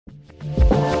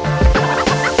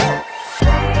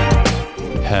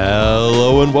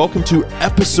Hello and welcome to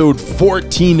episode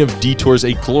 14 of Detours,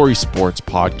 a Glory Sports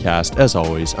podcast. As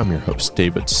always, I'm your host,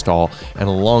 David Stahl, and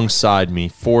alongside me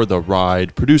for the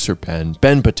ride, producer Ben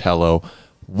Patello.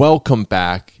 Welcome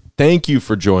back. Thank you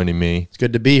for joining me. It's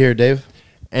good to be here, Dave.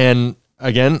 And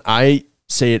again, I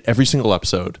say it every single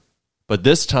episode, but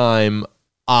this time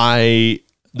I'm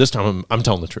telling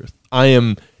the truth. I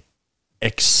am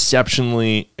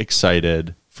exceptionally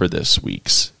excited for this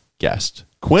week's guest,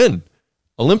 Quinn.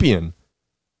 Olympian,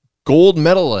 gold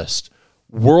medalist,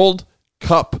 World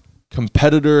Cup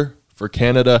competitor for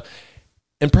Canada,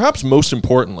 and perhaps most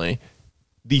importantly,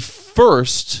 the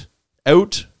first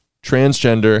out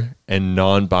transgender and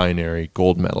non-binary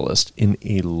gold medalist in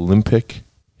Olympic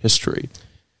history.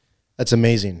 That's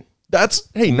amazing.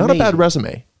 Not a bad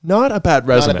resume. Not a bad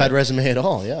resume. Not a bad resume at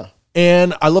all, yeah.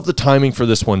 And I love the timing for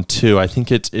this one too. I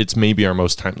think it's maybe our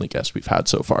most timely guest we've had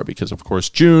so far because, of course,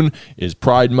 June is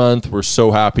Pride Month. We're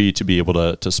so happy to be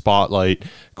able to spotlight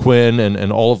Quinn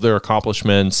and all of their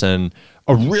accomplishments and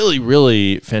a really,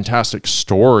 really fantastic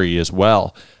story as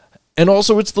well. And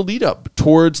also it's the lead up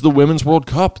towards the Women's World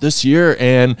Cup this year.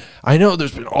 And I know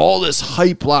there's been all this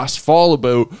hype last fall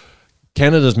about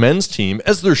Canada's men's team,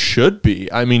 as there should be.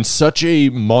 I mean, such a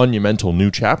monumental new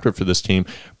chapter for this team.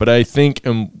 But I think,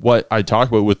 and what I talk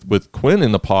about with Quinn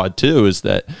in the pod too, is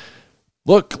that,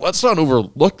 look, let's not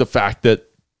overlook the fact that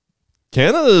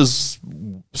Canada's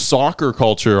soccer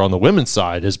culture on the women's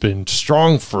side has been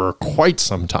strong for quite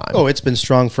some time. Oh, it's been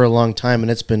strong for a long time, and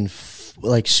it's been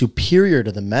superior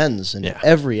to the men's in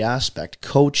every aspect.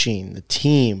 Coaching, the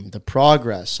team, the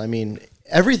progress. I mean,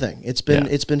 everything. It's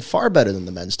been far better than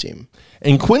the men's team.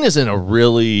 And Quinn is in a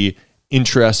really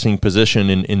interesting position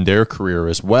in their career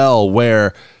as well,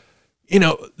 where, you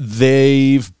know,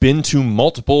 they've been to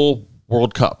multiple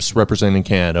World Cups representing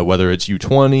Canada, whether it's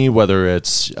U20, whether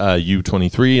it's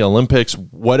U23, Olympics,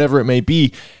 whatever it may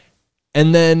be.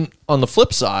 And then on the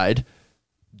flip side,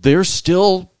 they're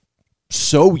still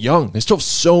so young. They still have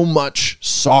so much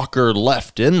soccer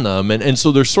left in them. And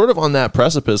so they're sort of on that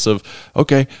precipice of,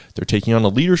 okay, they're taking on a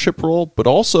leadership role, but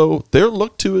also they're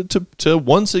looked to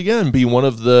once again be one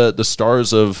of the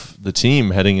stars of the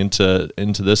team heading into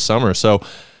this summer. So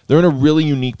they're in a really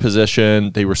unique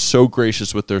position. They were so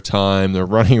gracious with their time. They're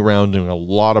running around doing a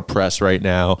lot of press right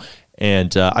now.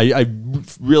 And I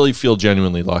really feel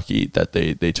genuinely lucky that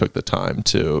they took the time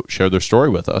to share their story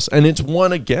with us. And it's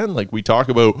one, again, like we talk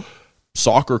about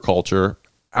soccer culture,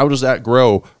 how does that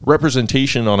grow?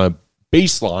 Representation on a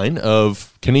baseline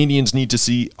of Canadians need to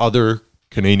see other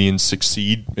Canadians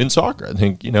succeed in soccer. I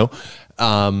think,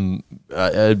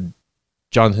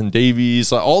 Jonathan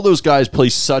Davies, all those guys play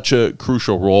such a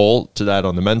crucial role to that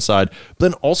on the men's side, but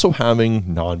then also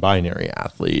having non-binary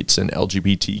athletes and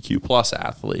LGBTQ plus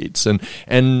athletes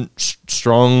and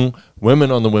strong women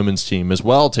on the women's team as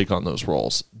well take on those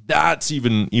roles. That's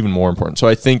even more important. So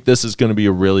I think this is going to be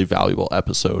a really valuable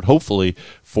episode, hopefully,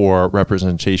 for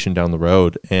representation down the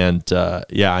road. And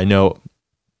I know,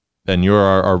 Ben, you're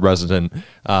our resident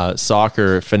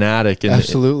soccer fanatic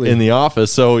in the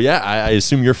office. So I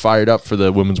assume you're fired up for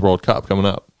the Women's World Cup coming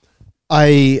up.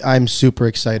 I'm super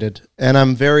excited, and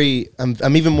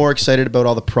I'm even more excited about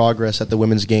all the progress that the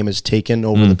women's game has taken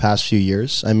over the past few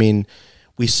years. I mean,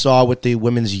 we saw with the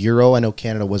Women's Euro. I know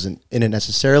Canada wasn't in it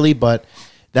necessarily, but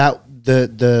that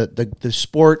the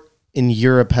sport in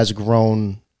Europe has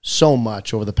grown so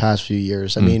much over the past few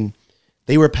years. I mean,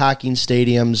 they were packing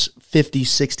stadiums, 50,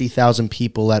 60,000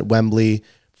 people at Wembley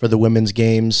for the women's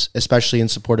games, especially in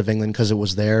support of England because it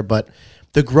was there. But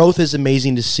the growth is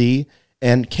amazing to see.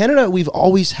 And Canada, we've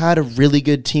always had a really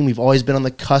good team. We've always been on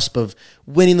the cusp of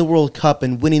winning the World Cup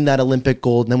and winning that Olympic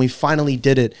gold. And then we finally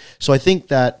did it. So I think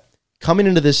that coming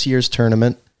into this year's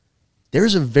tournament,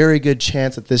 there's a very good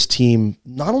chance that this team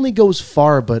not only goes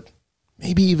far, but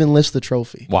maybe even lifts the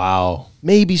trophy. Wow.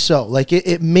 Maybe so. Like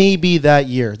it may be that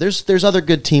year. There's other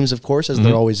good teams, of course, as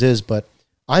there always is, but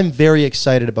I'm very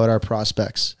excited about our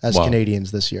prospects as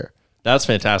Canadians this year. That's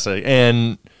fantastic.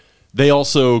 And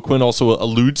Quinn also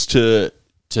alludes to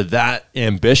that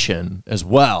ambition as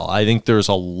well. I think there's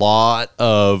a lot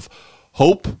of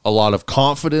hope, a lot of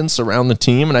confidence around the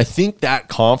team. And I think that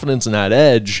confidence and that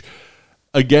edge,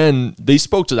 again, they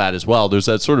spoke to that as well. There's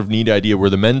that sort of neat idea where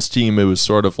the men's team, it was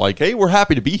sort of like, hey, we're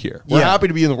happy to be here. We're happy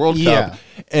to be in the World Cup.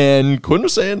 And Quinn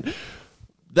was saying,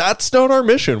 that's not our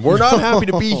mission. We're not happy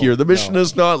to be here. The mission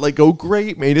is not like, oh,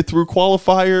 great, made it through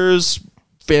qualifiers,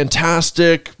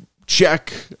 fantastic,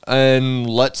 check, and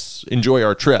let's enjoy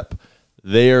our trip.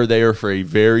 They are there for a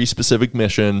very specific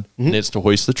mission, and it's to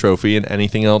hoist the trophy, and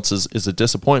anything else is a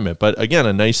disappointment. But again,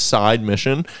 a nice side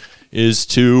mission is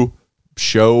to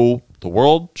show the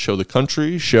world, show the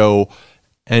country, show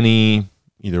any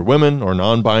either women or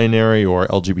non-binary or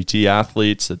LGBT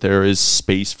athletes that there is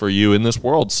space for you in this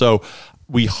world. So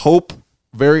we hope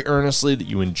very earnestly that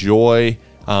you enjoy.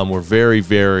 We're very,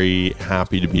 very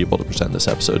happy to be able to present this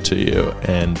episode to you.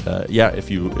 And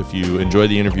if you enjoy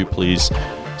the interview, please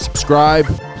subscribe.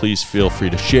 Please feel free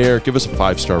to share. Give us a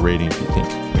 5-star rating if you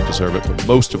think we deserve it. But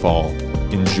most of all,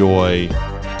 enjoy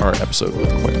our episode with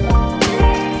Quinn.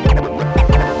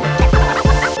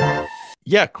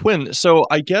 Yeah, Quinn. So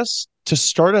I guess to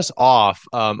start us off,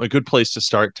 a good place to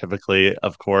start typically,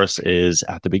 of course, is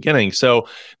at the beginning. So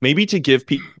maybe to give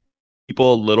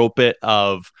people a little bit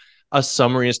of a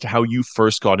summary as to how you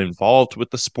first got involved with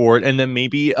the sport, and then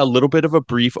maybe a little bit of a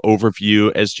brief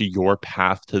overview as to your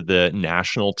path to the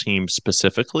national team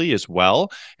specifically as well.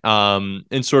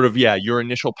 And sort of, your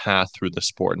initial path through the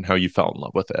sport and how you fell in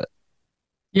love with it.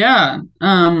 Yeah.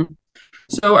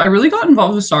 So I really got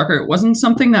involved with soccer. It wasn't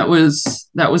something that was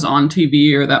on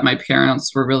TV or that my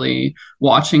parents were really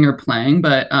watching or playing,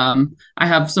 but I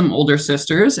have some older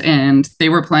sisters and they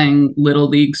were playing little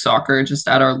league soccer just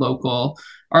at our local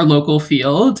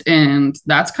field, and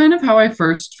that's kind of how I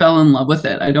first fell in love with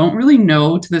it. I don't really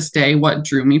know to this day what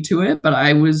drew me to it, but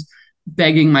I was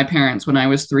begging my parents when I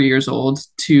was 3 years old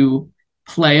to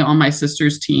play on my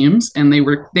sister's teams, and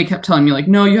they kept telling me like,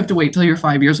 no, you have to wait till you're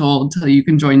 5 years old till you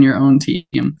can join your own team.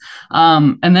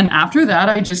 And then after that,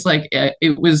 I just like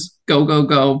it was go go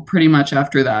go pretty much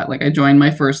after that. Like I joined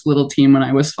my first little team when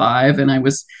I was 5, and I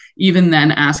was even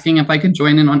then asking if I could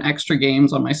join in on extra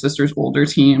games on my sister's older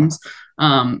teams.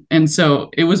 And so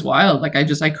it was wild. Like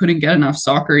I couldn't get enough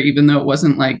soccer, even though it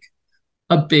wasn't like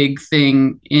a big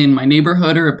thing in my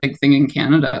neighborhood or a big thing in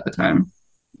Canada at the time.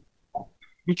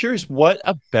 I'm curious, what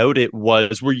about it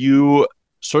were you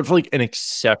sort of like an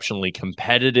exceptionally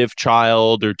competitive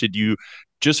child, or did you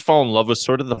just fall in love with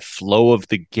sort of the flow of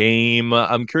the game?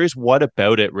 I'm curious what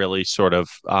about it really sort of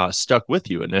stuck with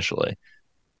you initially.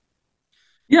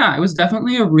 Yeah, I was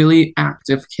definitely a really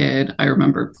active kid. I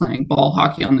remember playing ball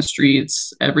hockey on the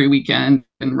streets every weekend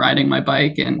and riding my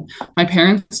bike. And my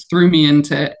parents threw me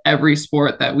into every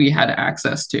sport that we had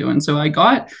access to. And so I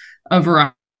got a variety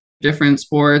of different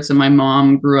sports. And my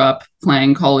mom grew up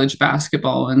playing college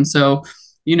basketball. And so,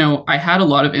 I had a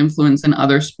lot of influence in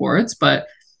other sports, but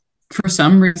for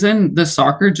some reason, the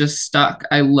soccer just stuck.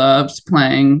 I loved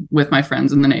playing with my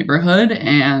friends in the neighborhood.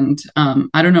 And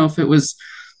I don't know if it was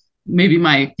maybe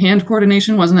my hand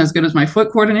coordination wasn't as good as my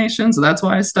foot coordination, so that's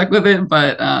why I stuck with it.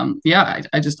 But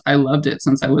I loved it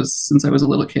since I was a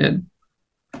little kid.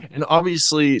 And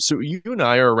obviously, so you and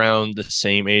I are around the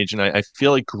same age, and I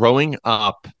feel like growing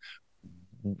up,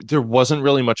 there wasn't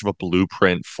really much of a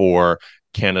blueprint for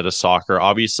Canada soccer.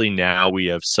 Obviously, now we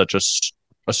have such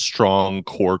a strong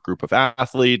core group of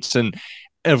athletes, and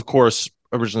of course,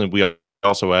 originally we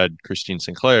also had Christine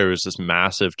Sinclair, who's this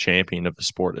massive champion of the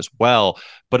sport as well,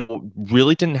 but it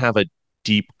really didn't have a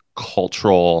deep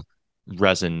cultural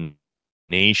resonation.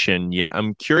 Yeah,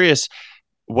 I'm curious,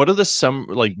 what are some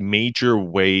like major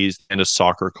ways and a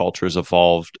soccer culture has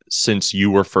evolved since you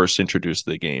were first introduced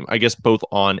to the game? I guess both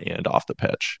on and off the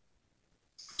pitch.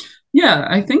 Yeah,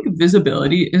 I think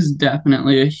visibility is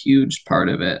definitely a huge part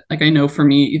of it. Like I know for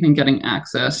me, even getting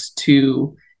access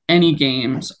to any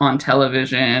games on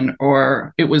television,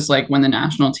 or it was like when the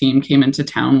national team came into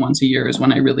town once a year is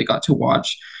when I really got to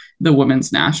watch the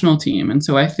women's national team. And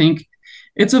so I think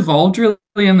it's evolved really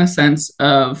in the sense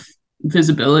of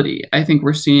visibility. I think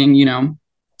we're seeing,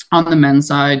 on the men's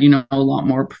side, a lot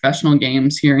more professional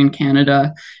games here in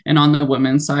Canada. And on the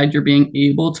women's side, you're being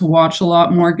able to watch a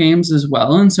lot more games as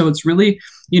well. And so it's really,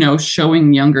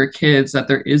 showing younger kids that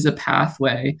there is a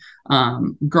pathway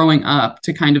growing up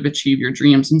to kind of achieve your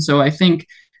dreams. And so I think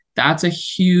that's a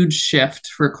huge shift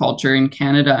for culture in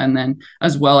Canada. And then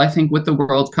as well, I think with the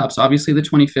World Cups, obviously the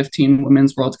 2015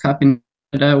 Women's World Cup in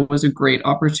Canada was a great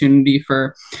opportunity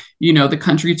for, the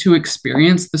country to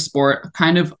experience the sport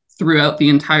kind of throughout the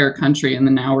entire country. And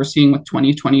then now we're seeing with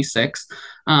 2026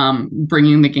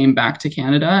 bringing the game back to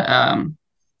Canada.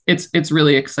 It's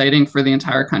really exciting for the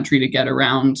entire country to get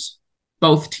around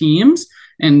both teams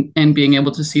and being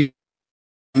able to see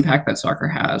the impact that soccer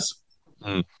has.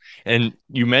 Mm. And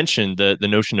you mentioned the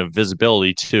notion of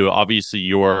visibility too. Obviously,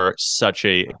 you're such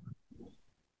a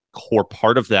core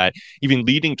part of that, even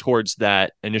leading towards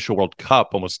that initial World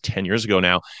Cup almost 10 years ago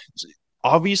now.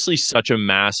 Obviously such a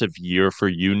massive year for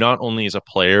you, not only as a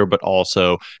player, but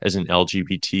also as an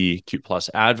LGBTQ plus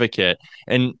advocate.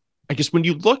 And I guess when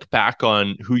you look back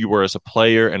on who you were as a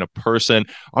player and a person,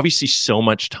 obviously so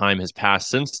much time has passed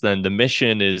since then. The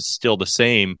mission is still the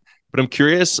same, but I'm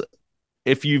curious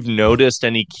if you've noticed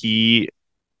any key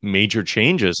major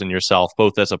changes in yourself,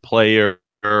 both as a player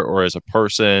or as a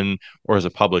person or as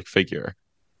a public figure?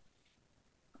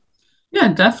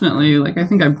 Yeah, definitely. Like, I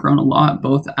think I've grown a lot,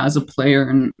 both as a player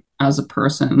and as a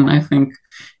person. And I think,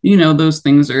 those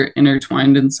things are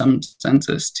intertwined in some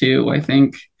senses too. I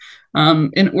think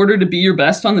in order to be your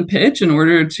best on the pitch, in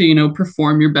order to,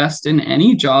 perform your best in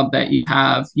any job that you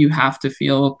have to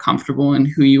feel comfortable in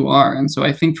who you are. And so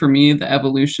I think for me, the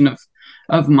evolution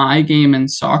of my game in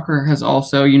soccer has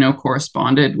also,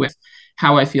 corresponded with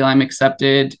how I feel I'm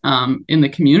accepted in the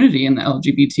community, in the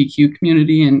LGBTQ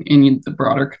community, and in the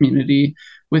broader community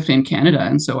within Canada.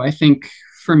 And so I think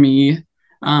for me,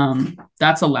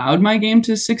 that's allowed my game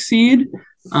to succeed.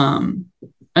 And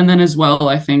then as well,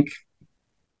 I think,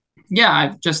 yeah,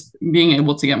 I've just being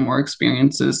able to get more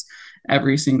experiences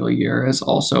every single year has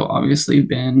also obviously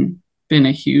been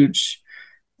a huge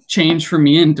change for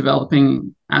me in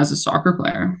developing as a soccer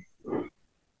player.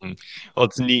 Well,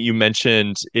 it's neat. You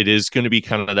mentioned it is going to be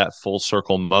kind of that full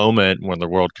circle moment when the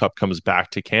World Cup comes back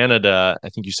to Canada. I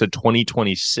think you said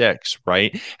 2026,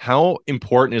 right? How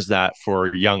important is that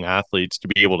for young athletes to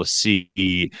be able to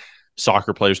see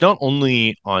soccer players not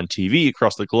only on TV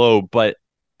across the globe, but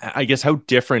I guess how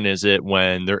different is it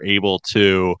when they're able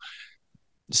to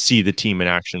see the team in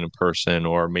action in person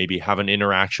or maybe have an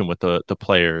interaction with the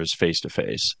players face to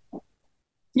face?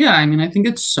 Yeah, I mean, I think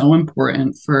it's so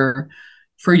important for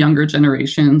younger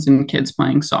generations and kids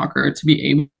playing soccer to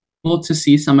be able to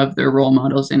see some of their role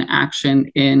models in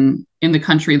action in the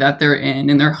country that they're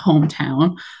in their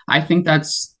hometown. I think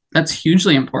that's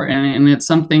hugely important, and it's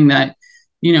something that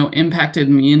impacted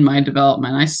me in my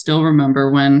development. I still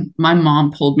remember when my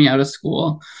mom pulled me out of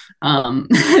school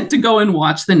to go and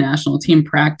watch the national team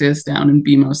practice down in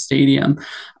BMO Stadium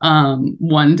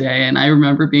one day. And I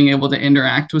remember being able to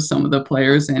interact with some of the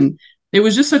players. And it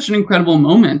was just such an incredible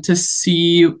moment to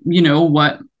see,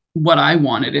 what I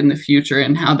wanted in the future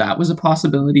and how that was a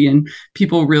possibility. And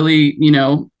people really,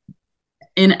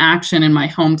 in action in my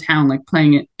hometown, like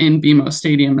playing it in BMO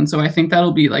Stadium. And so I think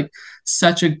that'll be like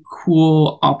such a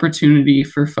cool opportunity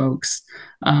for folks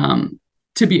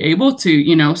to be able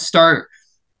to, start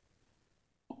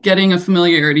getting a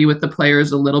familiarity with the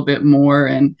players a little bit more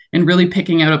and really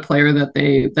picking out a player that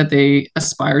they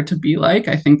aspire to be like.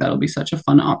 I think that'll be such a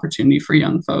fun opportunity for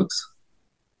young folks.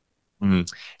 And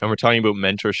we're talking about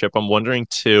mentorship. I'm wondering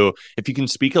too if you can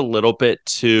speak a little bit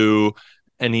to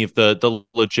any of the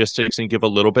logistics and give a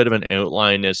little bit of an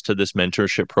outline as to this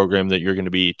mentorship program that you're going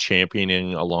to be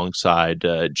championing alongside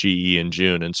GE in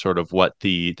June, and sort of what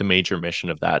the major mission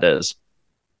of that is.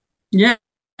 Yeah.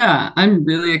 Yeah, I'm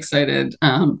really excited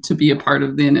to be a part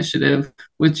of the initiative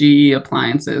with GE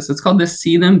Appliances. It's called the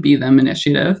See Them, Be Them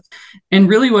initiative. And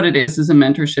really what it is a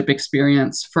mentorship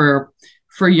experience for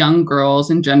young girls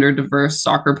and gender diverse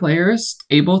soccer players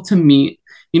able to meet,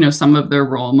 some of their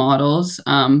role models,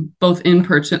 both in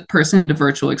person to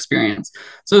virtual experience.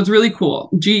 So it's really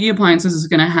cool. GE Appliances is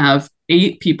going to have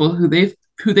 8 people who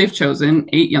they've chosen,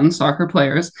 8 young soccer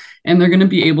players, and they're going to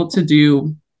be able to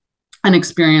do an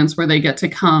experience where they get to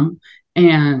come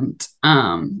and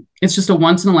it's just a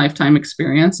once in a lifetime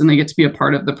experience, and they get to be a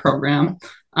part of the program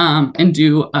and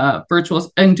do a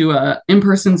virtual and do a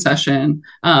in-person session,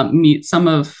 meet some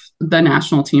of the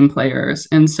national team players.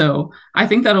 And so I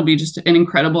think that'll be just an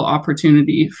incredible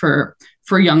opportunity for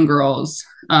young girls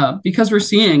because we're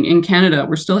seeing in Canada,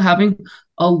 we're still having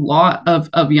a lot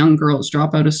of young girls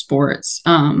drop out of sports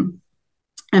and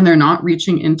they're not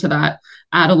reaching into that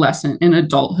adolescent and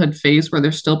adulthood phase where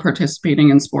they're still participating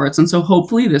in sports. And so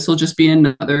hopefully this will just be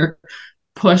another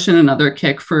push and another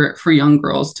kick for young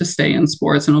girls to stay in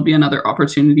sports, and it'll be another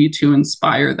opportunity to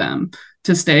inspire them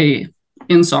to stay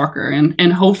in soccer.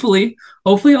 And hopefully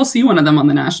I'll see one of them on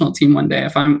the national team one day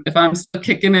if I'm still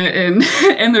kicking it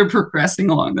and they're progressing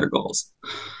along their goals.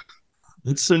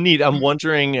 It's so neat. I'm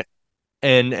wondering,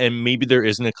 and maybe there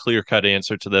isn't a clear-cut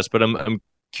answer to this, but I'm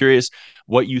curious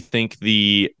what you think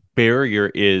the barrier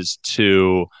is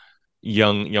to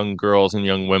young girls and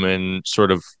young women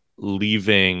sort of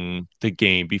leaving the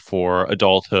game before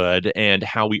adulthood, and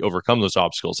how we overcome those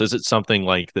obstacles. Is it something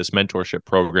like this mentorship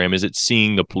program? Is it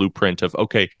seeing the blueprint of,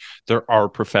 okay, there are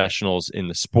professionals in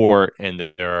the sport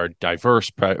and there are diverse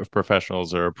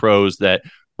professionals or pros that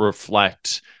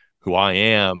reflect who I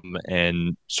am,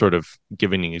 and sort of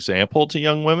giving an example to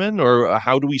young women? Or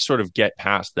how do we sort of get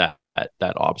past that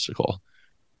obstacle?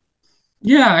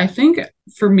 Yeah, I think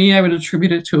for me, I would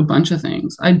attribute it to a bunch of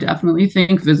things. I definitely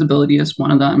think visibility is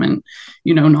one of them. And,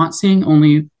 not seeing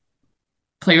only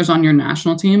players on your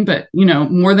national team, but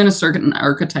more than a certain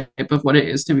archetype of what it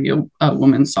is to be a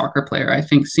women's soccer player. I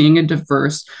think seeing a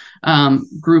diverse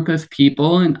group of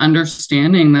people and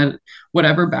understanding that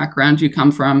whatever background you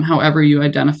come from, however you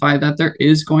identify, that there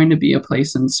is going to be a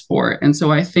place in sport. And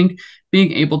so I think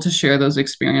being able to share those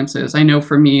experiences, I know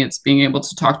for me, it's being able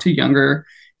to talk to younger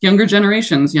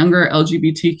generations, younger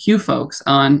LGBTQ folks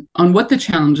on what the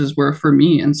challenges were for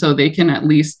me. And so they can at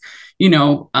least,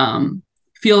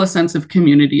 feel a sense of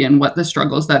community and what the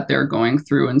struggles that they're going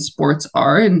through in sports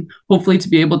are, and hopefully to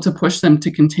be able to push them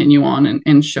to continue on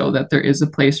and show that there is a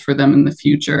place for them in the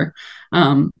future.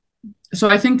 So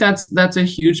I think that's a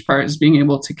huge part, is being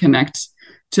able to connect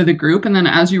to the group. And then,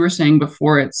 as you were saying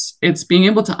before, it's being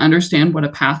able to understand what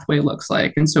a pathway looks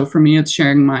like. And so for me, it's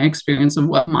sharing my experience of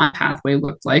what my pathway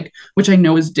looked like, which I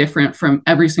know is different from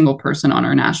every single person on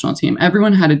our national team.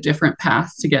 Everyone had a different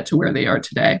path to get to where they are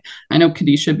today. I know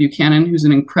Kadisha Buchanan, who's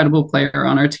an incredible player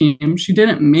on our team, she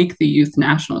didn't make the youth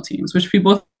national teams, which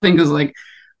people think is like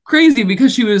crazy,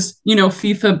 because she was,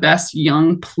 FIFA best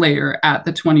young player at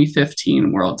the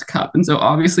 2015 World Cup. And so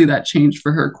obviously that changed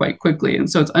for her quite quickly. And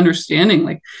so it's understanding,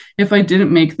 like, if I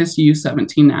didn't make this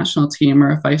U17 national team,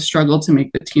 or if I struggle to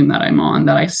make the team that I'm on,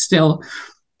 that I still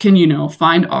can,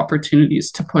 find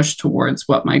opportunities to push towards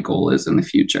what my goal is in the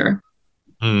future.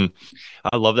 I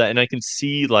love that. And I can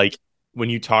see, like, when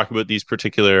you talk about these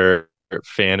particular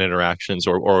fan interactions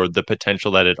or the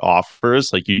potential that it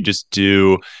offers, like, you just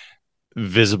do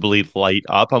visibly light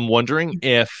up. I'm wondering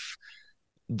if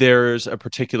there's a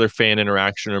particular fan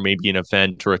interaction, or maybe an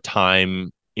event or a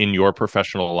time in your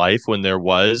professional life when there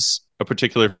was a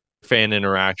particular fan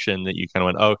interaction that you kind of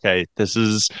went, okay, this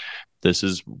is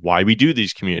why we do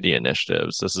these community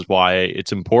initiatives. This is why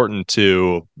it's important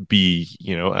to be,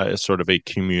 a sort of a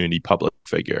community public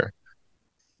figure.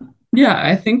 Yeah,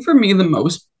 I think for me, the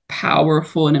most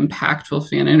powerful and impactful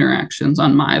fan interactions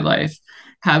on my life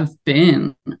have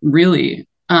been really,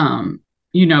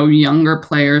 younger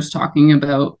players talking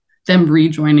about them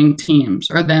rejoining teams,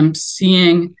 or them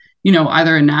seeing,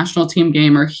 either a national team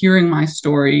game or hearing my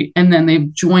story, and then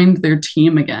they've joined their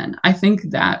team again. I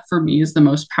think that for me is the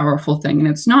most powerful thing. And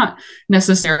it's not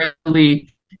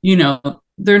necessarily,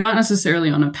 they're not necessarily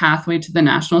on a pathway to the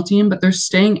national team, but they're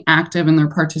staying active and they're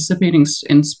participating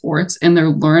in sports, and they're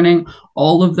learning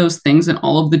all of those things and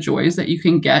all of the joys that you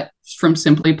can get from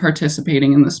simply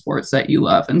participating in the sports that you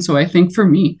love. And so I think for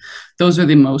me, those are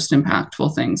the most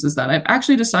impactful things, is that I've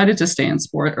actually decided to stay in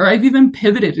sport, or I've even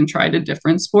pivoted and tried a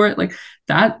different sport like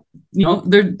that.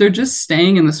 They're just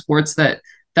staying in the sports that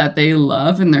they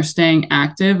love, and they're staying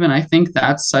active. And I think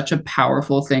that's such a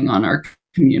powerful thing on our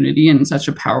community, and such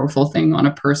a powerful thing on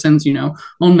a person's,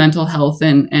 own mental health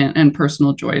and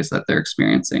personal joys that they're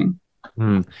experiencing.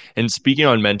 And speaking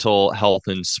on mental health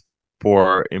and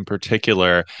sport in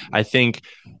particular, I think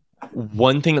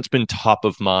one thing that's been top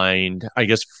of mind, I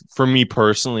guess, for me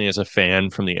personally as a fan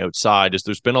from the outside, is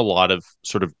there's been a lot of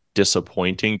sort of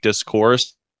disappointing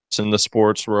discourse in the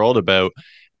sports world about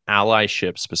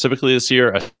allyship, specifically this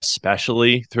year,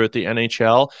 especially throughout the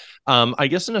NHL. I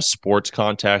guess in a sports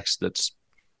context that's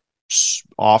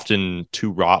often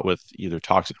too wrought with either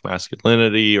toxic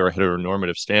masculinity or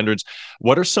heteronormative standards,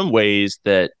 what are some ways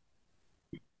that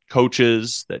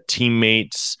coaches, that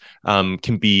teammates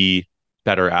can be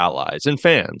better allies, and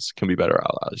fans can be better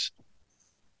allies?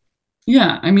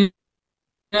 Yeah, I mean,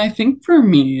 I think for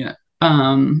me,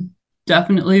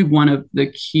 definitely one of the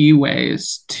key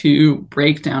ways to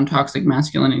break down toxic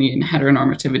masculinity and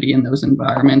heteronormativity in those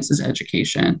environments is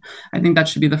education. I think that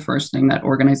should be the first thing that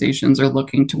organizations are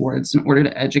looking towards in order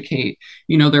to educate,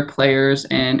 their players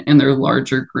and their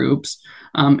larger groups,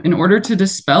 in order to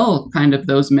dispel kind of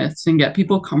those myths and get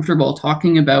people comfortable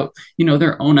talking about,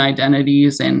 their own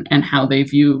identities and how they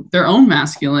view their own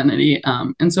masculinity.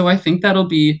 And so I think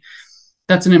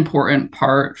that's an important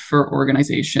part for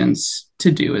organizations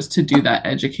to do that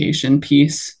education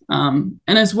piece. And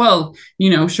as well,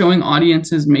 showing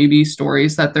audiences maybe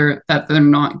stories that they're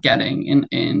not getting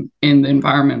in the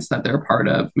environments that they're part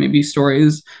of, maybe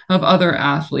stories of other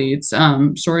athletes,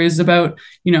 stories about,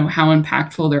 how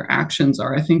impactful their actions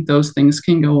are. I think those things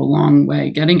can go a long way,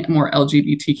 getting more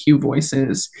LGBTQ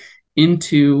voices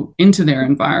into their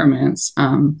environments.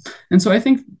 And so I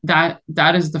think that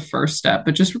is the first step,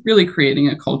 but just really creating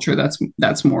a culture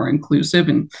that's more inclusive,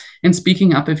 and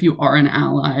speaking up if you are an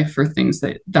ally for things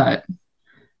that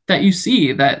you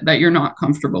see that you're not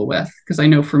comfortable with. Because I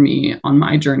know for me on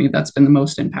my journey, that's been the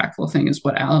most impactful thing, is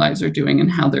what allies are doing and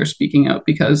how they're speaking out,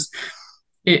 because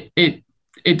it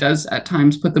does at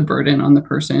times put the burden on the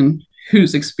person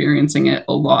who's experiencing it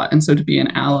a lot. And so to be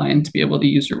an ally and to be able to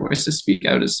use your voice to speak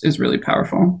out is really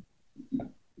powerful.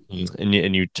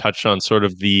 And you touched on sort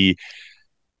of the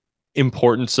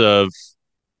importance of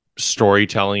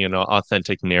storytelling and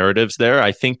authentic narratives there.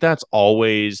 I think that's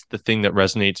always the thing that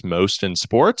resonates most in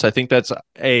sports. I think that's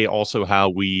also how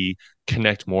we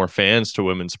connect more fans to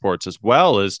women's sports as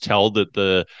well, is tell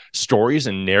the stories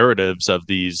and narratives of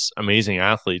these amazing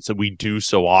athletes that we do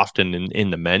so often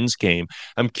in the men's game.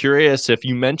 I'm curious, if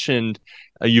you mentioned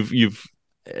you've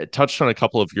touched on a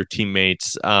couple of your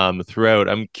teammates throughout.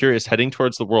 I'm curious, heading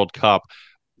towards the World Cup,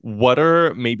 what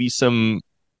are maybe some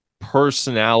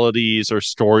personalities or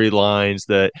storylines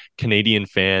that Canadian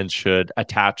fans should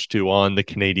attach to on the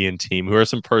Canadian team? Who are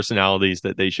some personalities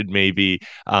that they should maybe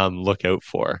look out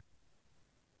for?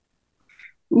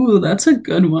 Ooh, that's a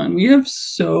good one. We have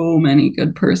so many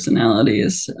good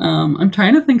personalities. I'm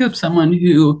trying to think of someone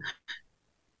who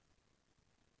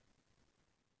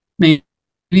maybe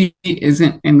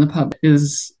isn't in the pub.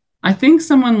 Is I think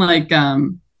someone like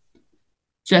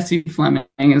Jesse Fleming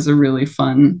is a really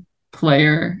fun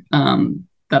player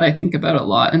that I think about a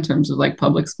lot in terms of like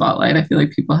public spotlight. I feel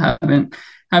like people haven't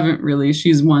really.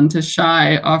 She's one to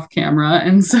shy off camera,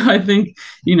 and so I think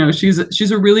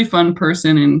she's a really fun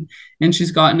person, and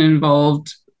she's gotten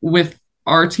involved with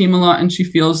our team a lot, and she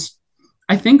feels,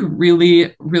 I think,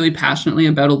 really, really passionately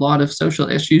about a lot of social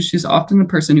issues. She's often the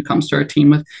person who comes to our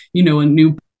team with, a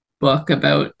new book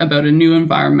about a new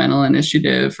environmental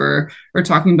initiative, or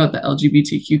talking about the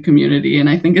LGBTQ community. And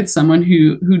I think it's someone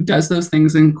who does those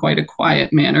things in quite a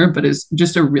quiet manner, but is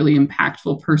just a really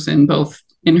impactful person, both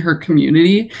in her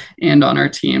community and on our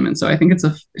team. And so I think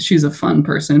she's a fun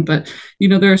person. But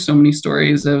there are so many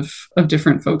stories of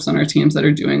different folks on our teams that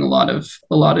are doing a lot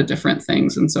of different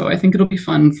things. And so I think it'll be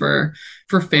fun for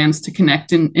fans to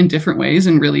connect in different ways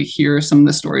and really hear some of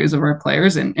the stories of our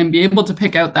players, and be able to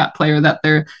pick out that player that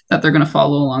they're going to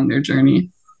follow along their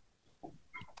journey.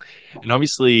 And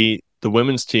obviously the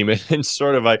women's team and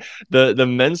sort of the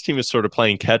men's team is sort of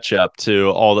playing catch up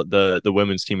to all that the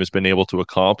women's team has been able to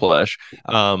accomplish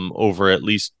over at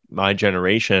least my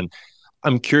generation.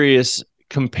 I'm curious,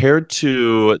 compared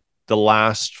to the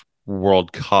last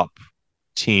World Cup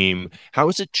team, how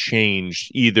has it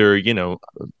changed, either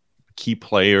key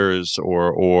players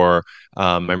or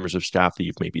members of staff that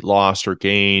you've maybe lost or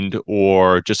gained,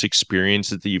 or just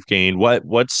experiences that you've gained?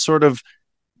 What's sort of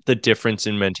the difference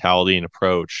in mentality and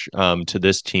approach to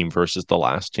this team versus the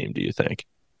last team, do you think?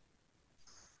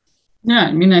 Yeah,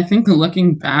 I mean, I think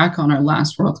looking back on our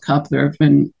last World Cup, there have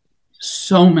been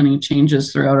so many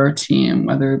changes throughout our team,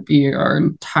 whether it be our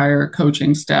entire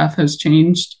coaching staff has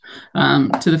changed,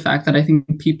 to the fact that I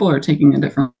think people are taking a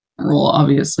different role.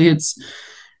 Obviously,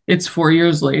 it's 4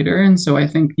 years later, and so I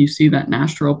think you see that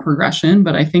natural progression.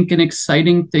 But I think an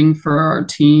exciting thing for our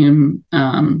team,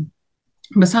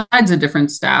 besides a different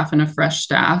staff and a fresh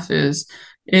staff, is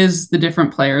the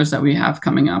different players that we have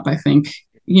coming up. I think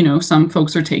some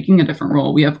folks are taking a different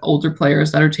role. We have older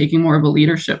players that are taking more of a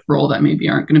leadership role that maybe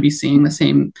aren't going to be seeing the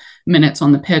same minutes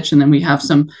on the pitch, and then we have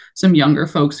some younger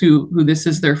folks who this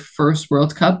is their first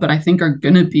World Cup, but I think are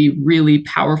going to be really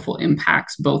powerful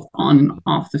impacts both on and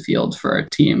off the field for our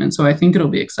team. And so I think it'll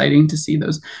be exciting to see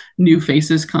those new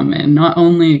faces come in, not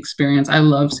only experience. I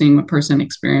love seeing a person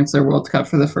experience their World Cup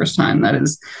for the first time.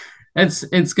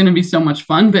 It's going to be so much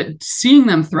fun, but seeing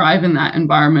them thrive in that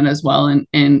environment as well,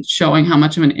 and showing how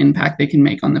much of an impact they can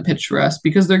make on the pitch for us,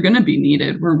 because they're going to be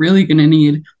needed. We're really going to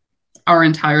need our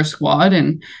entire squad,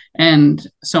 and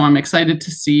so I'm excited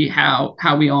to see how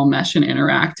we all mesh and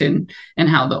interact, and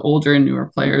how the older and newer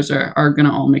players are going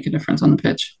to all make a difference on the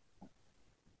pitch.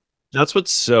 That's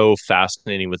what's so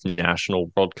fascinating with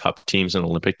national World Cup teams and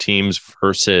Olympic teams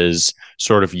versus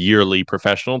sort of yearly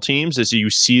professional teams, is you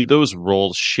see those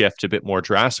roles shift a bit more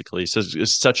drastically. So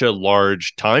it's such a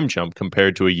large time jump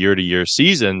compared to a year-to-year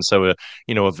season. So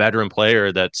a veteran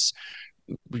player that's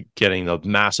getting the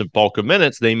massive bulk of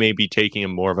minutes, they may be taking a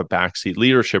more of a backseat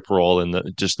leadership role in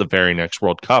the very next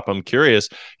World Cup. I'm curious,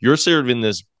 you're sort of in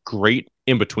this great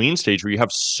in-between stage where you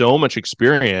have so much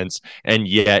experience, and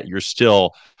yet you're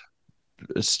still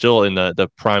in the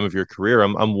prime of your career.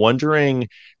 I'm wondering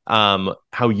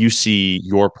how you see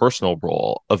your personal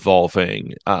role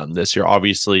evolving this year.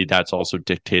 Obviously, that's also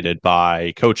dictated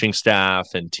by coaching staff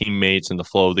and teammates and the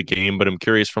flow of the game, but I'm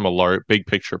curious from a big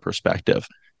picture perspective.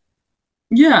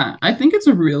 Yeah, I think it's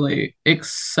a really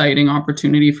exciting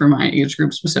opportunity for my age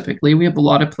group specifically. We have a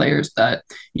lot of players that,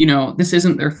 this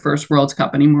isn't their first World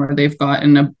Cup anymore. They've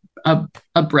gotten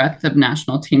a breadth of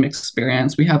national team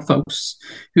experience. We have folks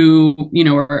who,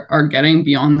 are getting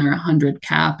beyond their 100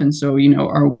 cap, and so,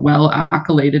 are well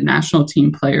accoladed national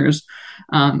team players.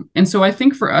 And so I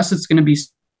think for us, it's going to be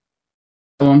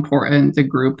important. The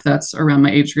group that's around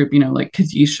my age group, like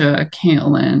Kadisha,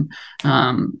 Kaylin,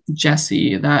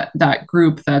 Jesse, that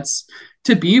group that's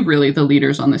to be really the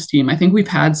leaders on this team. I think we've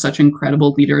had such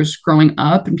incredible leaders growing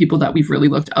up and people that we've really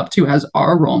looked up to as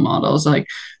our role models, like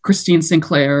Christine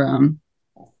Sinclair,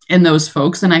 and those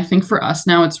folks. And I think for us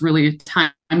now, it's really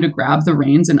time to grab the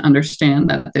reins and understand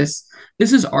that this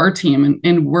is our team,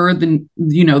 and we're the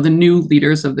new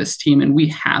leaders of this team, and we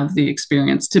have the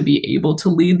experience to be able to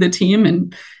lead the team,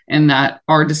 and that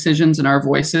our decisions and our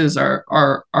voices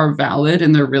are valid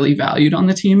and they're really valued on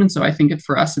the team. And so I think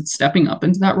for us, it's stepping up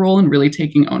into that role and really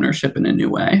taking ownership in a new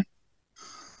way.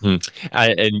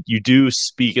 And you do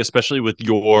speak, especially with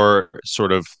your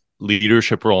sort of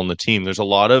leadership role in the team, there's a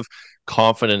lot of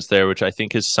confidence there, which I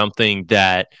think is something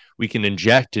that we can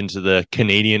inject into the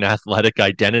Canadian athletic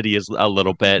identity a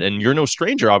little bit. And you're no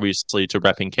stranger, obviously, to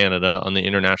repping Canada on the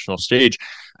international stage.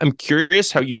 I'm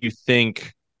curious how you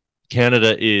think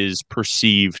Canada is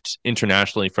perceived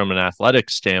internationally from an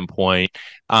athletic standpoint,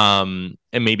 and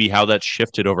maybe how that's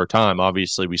shifted over time.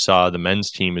 Obviously, we saw the men's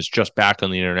team is just back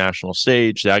on the international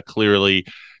stage. That clearly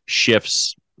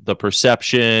shifts the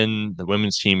perception. The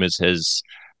women's team has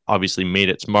obviously made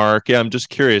its mark. Yeah, I'm just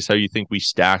curious how you think we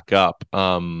stack up,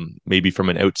 maybe from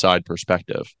an outside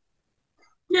perspective.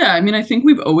 Yeah, I mean, I think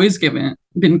we've always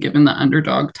been given the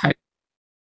underdog type,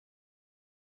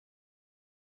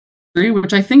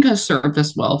 which I think has served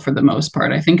us well for the most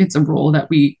part. I think it's a role that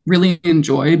we really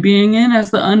enjoy being in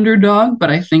as the underdog, but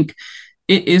I think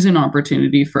it is an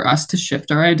opportunity for us to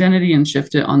shift our identity and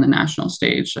shift it on the national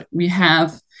stage. We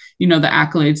have, the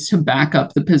accolades to back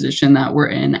up the position that we're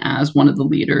in as one of the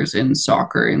leaders in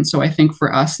soccer. And so I think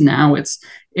for us now, it's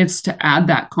to add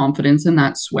that confidence and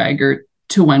that swagger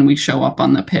to when we show up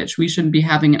on the pitch. We should be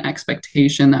having an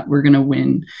expectation that we're going to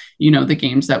win, the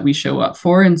games that we show up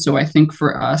for. And so I think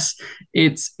for us,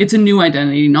 it's a new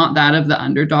identity, not that of the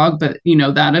underdog, but,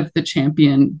 that of the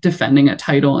champion defending a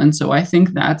title. And so I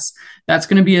think that's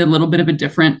going to be a little bit of a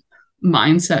different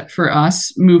mindset for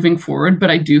us moving forward.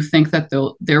 But I do think that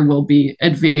there will be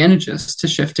advantages to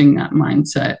shifting that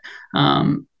mindset,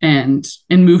 and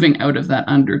moving out of that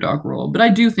underdog role. But I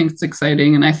do think it's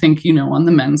exciting. And I think, on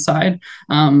the men's side,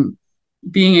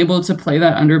 being able to play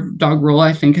that underdog role,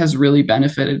 I think has really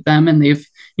benefited them. And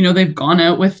they've gone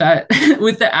out with that,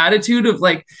 with the attitude of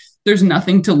like, there's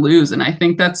nothing to lose. And I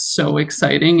think that's so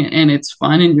exciting and it's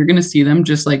fun. And you're going to see them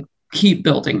just like keep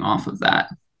building off of that.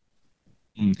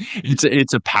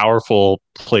 It's a powerful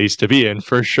place to be in,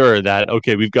 for sure, that,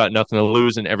 okay, we've got nothing to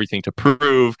lose and everything to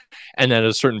prove. And then at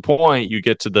a certain point, you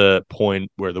get to the point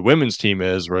where the women's team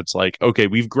is, where it's like, okay,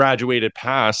 we've graduated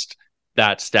past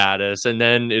that status. And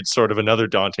then it's sort of another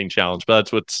daunting challenge. But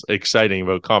that's what's exciting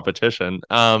about competition.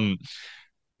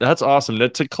 That's awesome. Now,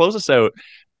 to close us out,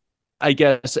 I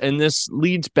guess, and this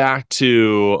leads back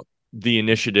to the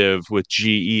initiative with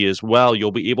GE as well.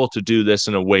 You'll be able to do this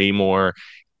in a way more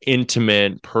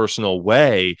intimate, personal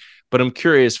way. But I'm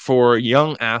curious, for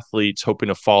young athletes hoping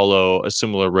to follow a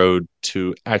similar road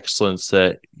to excellence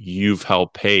that you've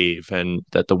helped pave and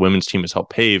that the women's team has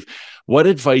helped pave, what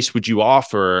advice would you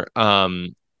offer?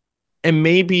 And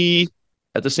maybe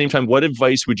at the same time, what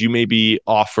advice would you maybe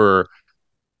offer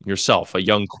yourself, a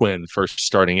young Quinn, first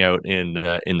starting out in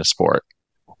the sport?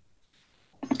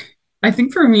 I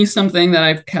think for me, something that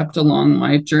I've kept along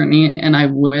my journey and I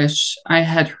wish I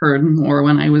had heard more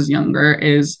when I was younger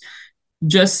is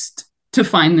just to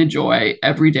find the joy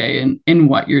every day in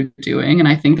what you're doing. And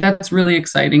I think that's really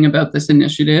exciting about this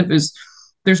initiative is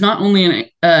there's not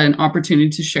only an opportunity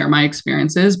to share my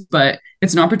experiences, but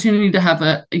it's an opportunity to have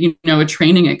a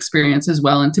training experience as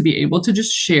well, and to be able to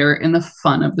just share in the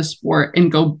fun of the sport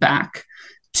and go back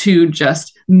to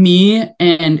just me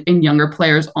and younger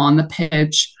players on the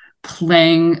pitch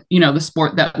playing, the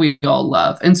sport that we all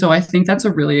love. And so I think that's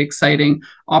a really exciting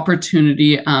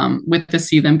opportunity with the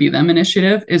See Them Be Them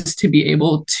initiative, is to be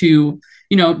able to,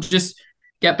 just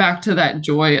get back to that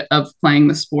joy of playing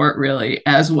the sport, really,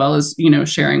 as well as,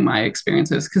 sharing my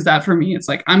experiences. Cause that for me, it's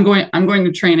like, I'm going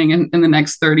to training in the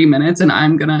next 30 minutes. And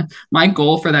my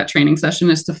goal for that training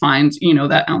session is to find,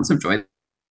 that ounce of joy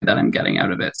that I'm getting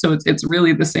out of it. So it's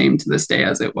really the same to this day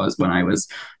as it was when I was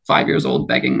 5 years old,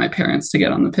 begging my parents to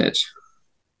get on the pitch.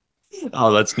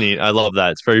 Oh, that's neat. I love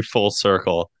that. It's very full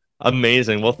circle.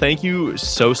 Amazing. Well, thank you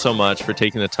so much for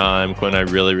taking the time, Quinn. I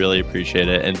really, really appreciate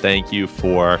it. And thank you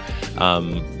for,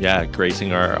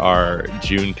 gracing our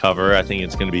June cover. I think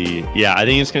it's going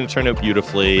to turn out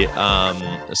beautifully.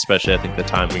 Especially, I think the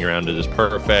timing around it is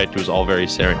perfect. It was all very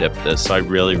serendipitous. So I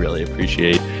really, really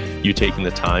appreciate you taking the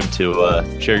time to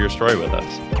share your story with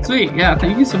us. Sweet. Yeah.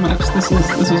 Thank you so much. This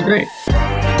was great.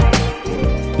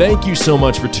 Thank you so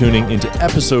much for tuning into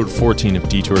episode 14 of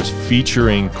Detours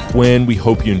featuring Quinn. We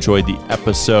hope you enjoyed the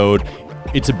episode.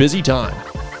 It's a busy time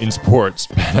in sports.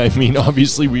 I mean,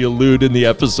 obviously, we allude in the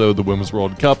episode, the Women's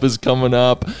World Cup is coming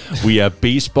up. We have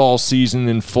baseball season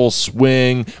in full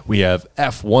swing. We have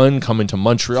F1 coming to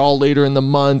Montreal later in the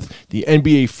month. The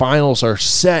NBA Finals are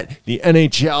set. The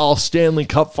NHL Stanley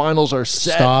Cup Finals are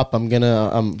set. Stop. You're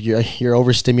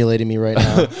overstimulating me right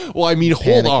now. Well, I mean,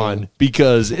 hold on,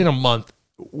 because in a month,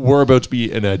 we're about to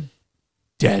be in a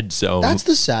dead zone. That's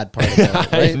the sad part about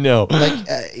it, right? I know.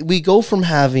 We go from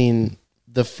having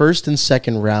the first and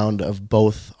second round of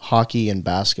both hockey and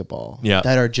basketball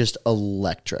that are just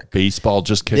electric. Baseball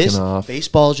just kicking off.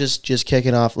 Baseball just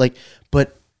kicking off.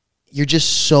 But you're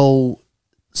just so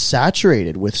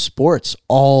saturated with sports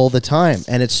all the time.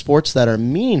 And it's sports that are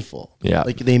meaningful. Yeah.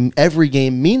 Every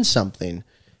game means something.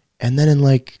 And then in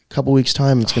a couple weeks'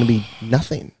 time, it's going to be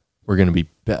nothing. We're going to be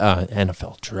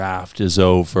NFL draft is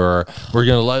over. We're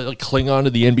going to cling on to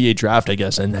the NBA draft, I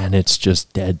guess, and then it's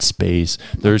just dead space.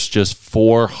 There's just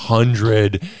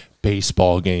 400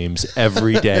 baseball games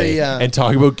every day, and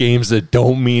talk about games that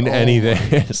don't mean anything.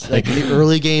 It's the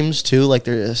early games too.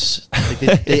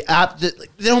 They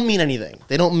don't mean anything.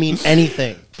 They don't mean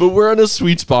anything. But we're on a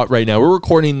sweet spot right now. We're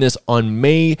recording this on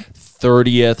May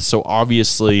 30th. So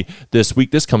obviously this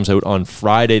week, this comes out on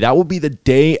Friday. That will be the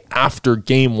day after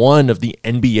game 1 of the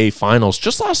NBA Finals.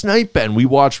 Just last night, Ben, we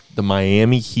watched the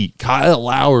Miami Heat. Kyle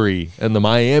Lowry and the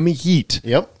Miami Heat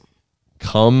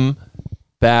come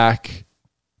back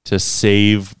to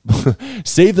save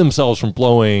themselves from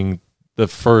blowing the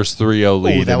first 3-0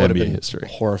 lead in NBA history.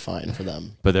 Horrifying for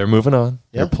them. But they're moving on.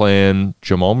 They're playing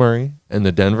Jamal Murray and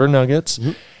the Denver Nuggets.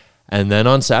 Mm-hmm. And then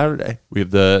on Saturday, we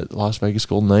have the Las Vegas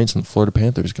Golden Knights and the Florida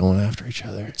Panthers going after each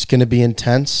other. It's going to be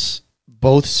intense.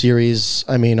 Both series,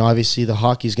 I mean, obviously the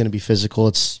hockey is going to be physical.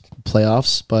 It's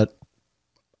playoffs. But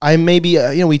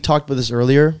we talked about this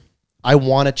earlier. I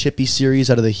want a chippy series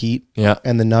out of the Heat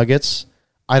and the Nuggets.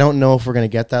 I don't know if we're going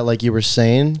to get that like you were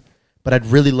saying. But I'd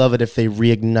really love it if they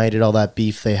reignited all that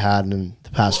beef they had in the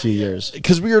past few years.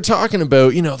 Because we were talking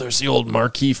about, there's the old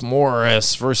Markieff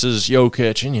Morris versus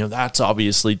Jokic, and, that's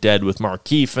obviously dead with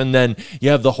Markieff. And then you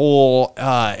have the whole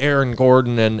Aaron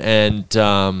Gordon and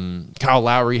Kyle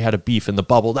Lowry had a beef in the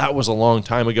bubble. That was a long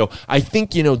time ago. I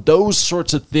think, those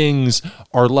sorts of things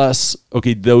are less,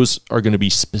 those are going to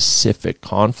be specific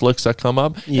conflicts that come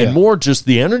up. Yeah. And more just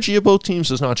the energy of both teams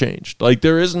has not changed.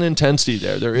 There is an intensity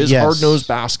there. There is hard-nosed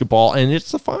basketball. And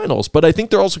it's the finals, but I think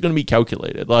they're also going to be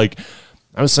calculated. I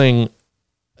was saying,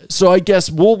 so I guess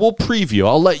we'll preview.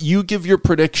 I'll let you give your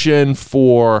prediction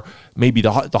for maybe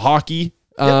the hockey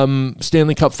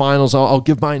Stanley Cup Finals. I'll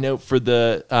give mine out for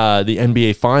the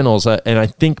NBA Finals, and I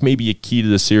think maybe a key to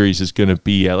the series is going to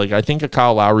be I think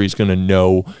Kyle Lowry is going to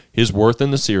know his worth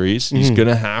in the series. Mm-hmm. He's going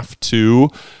to have to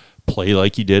play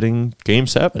like he did in Game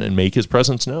 7 and make his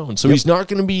presence known. So he's not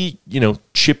going to be,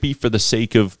 chippy for the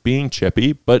sake of being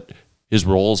chippy, but his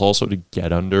role is also to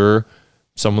get under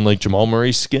someone like Jamal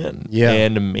Murray's skin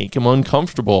and to make him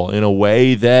uncomfortable in a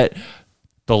way that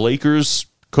the Lakers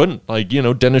couldn't.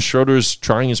 Dennis Schroeder's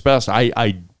trying his best.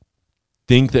 I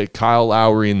think that Kyle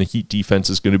Lowry and the Heat defense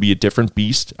is going to be a different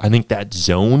beast. I think that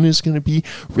zone is going to be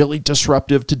really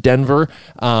disruptive to Denver.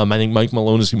 I think Mike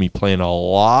Malone is going to be playing a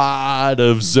lot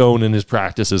of zone in his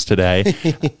practices today.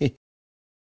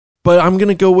 But I'm going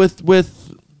to go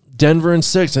with Denver in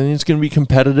 6. I think it's going to be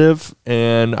competitive,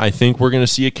 and I think we're going to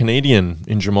see a Canadian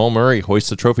in Jamal Murray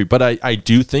hoist the trophy. But I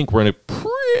do think we're in a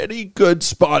pretty good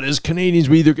spot as Canadians.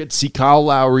 We either get to see Kyle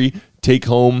Lowry take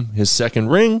home his second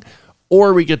ring,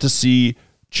 or we get to see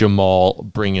Jamal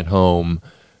bring it home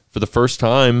for the first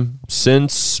time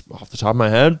since, off the top of my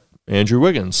head, Andrew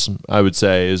Wiggins, I would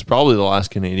say, is probably the last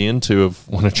Canadian to have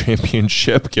won a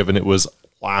championship, given it was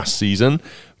last season.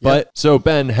 But so,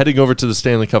 Ben, heading over to the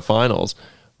Stanley Cup Finals,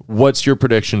 what's your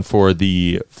prediction for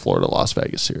the Florida-Las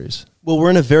Vegas series? Well, we're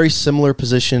in a very similar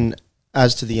position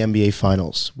as to the NBA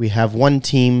Finals. We have one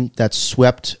team that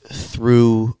swept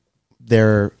through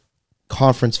their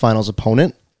conference finals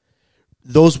opponent.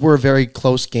 Those were very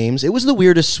close games. It was the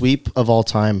weirdest sweep of all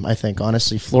time, I think,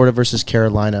 honestly. Florida versus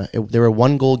Carolina. There were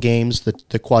 1-goal games,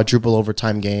 the quadruple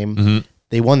overtime game. Mm-hmm.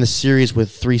 They won the series with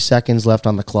 3 seconds left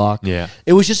on the clock. Yeah.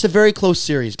 It was just a very close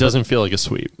series. Doesn't feel like a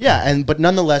sweep. Yeah, but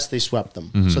nonetheless, they swept them.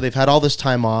 Mm-hmm. So they've had all this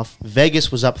time off.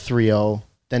 Vegas was up 3-0.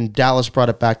 Then Dallas brought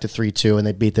it back to 3-2, and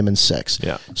they beat them in 6.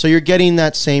 Yeah. So you're getting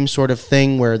that same sort of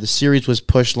thing where the series was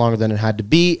pushed longer than it had to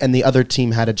be, and the other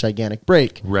team had a gigantic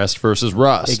break. Rest versus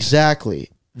rust. Exactly.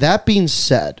 That being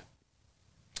said,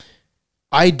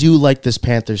 I do like this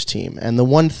Panthers team, and the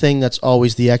one thing that's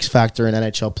always the X factor in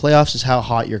NHL playoffs is how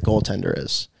hot your goaltender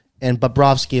is. and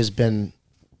Bobrovsky has been,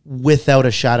 without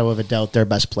a shadow of a doubt, their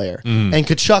best player. And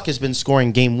Tkachuk has been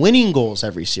scoring game-winning goals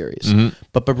every series.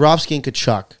 But Bobrovsky and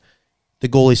Tkachuk, the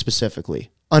goalie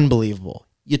specifically, unbelievable.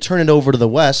 You turn it over to the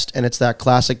West, and it's that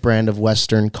classic brand of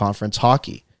Western Conference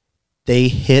hockey. They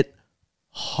hit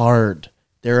hard.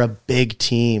 They're a big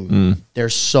team. They're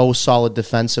so solid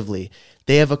defensively.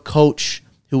 They have a coach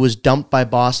who was dumped by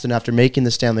Boston after making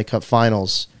the Stanley Cup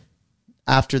Finals.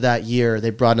 After that year, they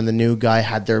brought in the new guy,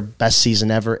 had their best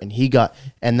season ever,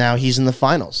 and now he's in the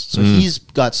finals. So he's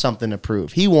got something to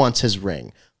prove. He wants his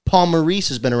ring. Paul Maurice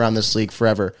has been around this league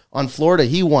forever. On Florida,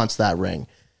 he wants that ring.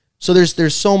 So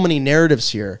there's so many narratives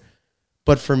here.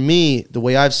 But for me, the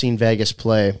way I've seen Vegas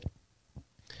play,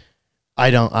 I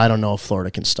don't know if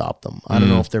Florida can stop them. I don't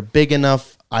know if they're big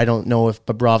enough. I don't know if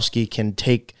Bobrovsky can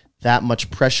take that much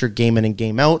pressure game in and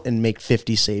game out and make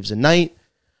 50 saves a night.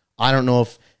 I don't know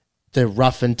if the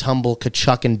rough and tumble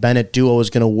Tkachuk and Bennett duo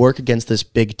is going to work against this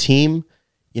big team,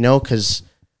 because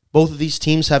both of these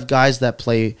teams have guys that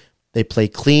play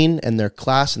clean and they're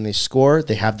class and they score.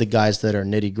 They have the guys that are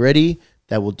nitty gritty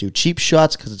that will do cheap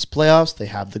shots because it's playoffs. They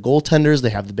have the goaltenders. They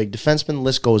have the big defensemen. The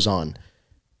list goes on.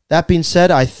 That being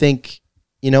said, I think,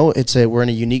 we're in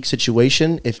a unique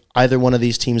situation. If either one of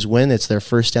these teams win, it's their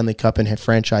first Stanley Cup in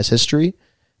franchise history.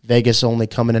 Vegas only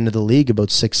coming into the league about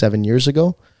 6-7 years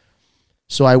ago.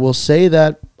 So I will say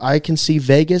that I can see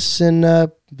Vegas in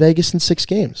 6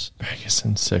 games. Vegas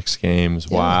in 6 games.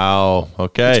 Yeah. Wow.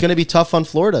 Okay. It's going to be tough on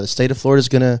Florida. The state of Florida is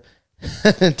going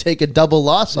to take a double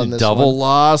loss on this Double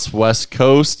loss. West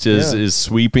Coast is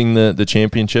sweeping the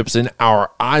championships in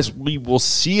our eyes. We will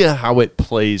see how it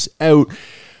plays out.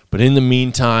 But in the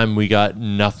meantime, we got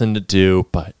nothing to do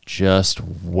but just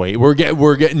wait. We're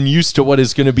getting used to what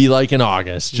it's going to be like in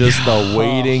August. Just the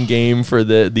waiting game for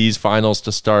these finals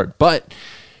to start. But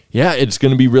yeah, it's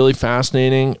going to be really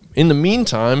fascinating. In the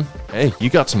meantime, hey, you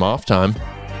got some off time.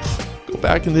 Go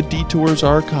back in the Detours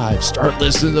archive. Start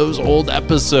listening to those old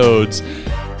episodes.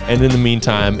 And in the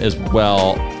meantime as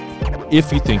well,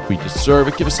 if you think we deserve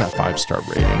it, give us that 5-star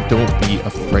rating. Don't be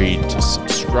afraid to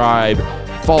subscribe.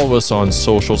 Follow us on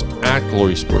socials at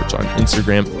Glory Sports on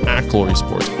Instagram, at Glory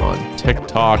Sports on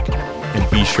TikTok,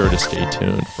 and be sure to stay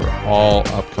tuned for all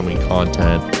upcoming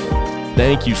content.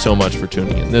 Thank you so much for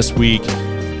tuning in this week,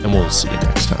 and we'll see you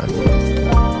next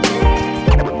time.